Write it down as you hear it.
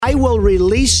I will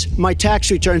release my tax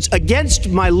returns against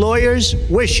my lawyer's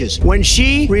wishes when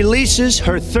she releases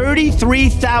her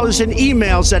 33,000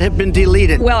 emails that have been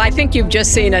deleted. Well, I think you've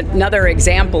just seen another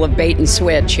example of bait and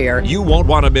switch here. You won't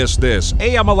want to miss this.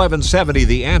 AM 1170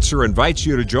 The Answer invites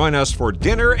you to join us for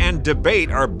Dinner and Debate,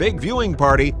 our big viewing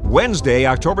party, Wednesday,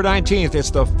 October 19th.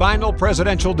 It's the final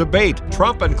presidential debate.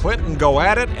 Trump and Clinton go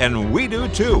at it, and we do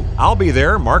too. I'll be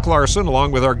there, Mark Larson,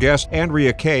 along with our guest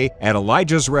Andrea Kaye, at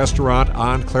Elijah's Restaurant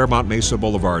on Clairemont Mesa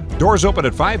Boulevard. Doors open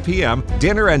at 5 p.m.,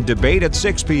 dinner and debate at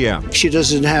 6 p.m. She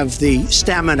doesn't have the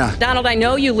stamina. Donald, I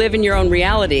know you live in your own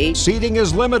reality. Seating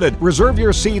is limited. Reserve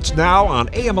your seats now on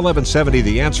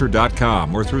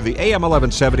am1170theanswer.com or through the AM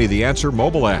 1170 The Answer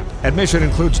mobile app. Admission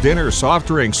includes dinner, soft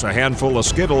drinks, a handful of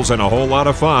Skittles, and a whole lot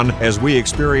of fun as we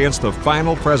experience the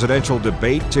final presidential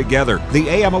debate together. The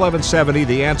AM 1170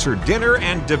 The Answer Dinner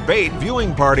and Debate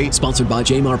Viewing Party. Sponsored by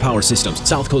Jmar Power Systems,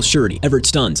 South Coast Surety, Everett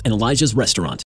Stunz, and Elijah's Restaurant.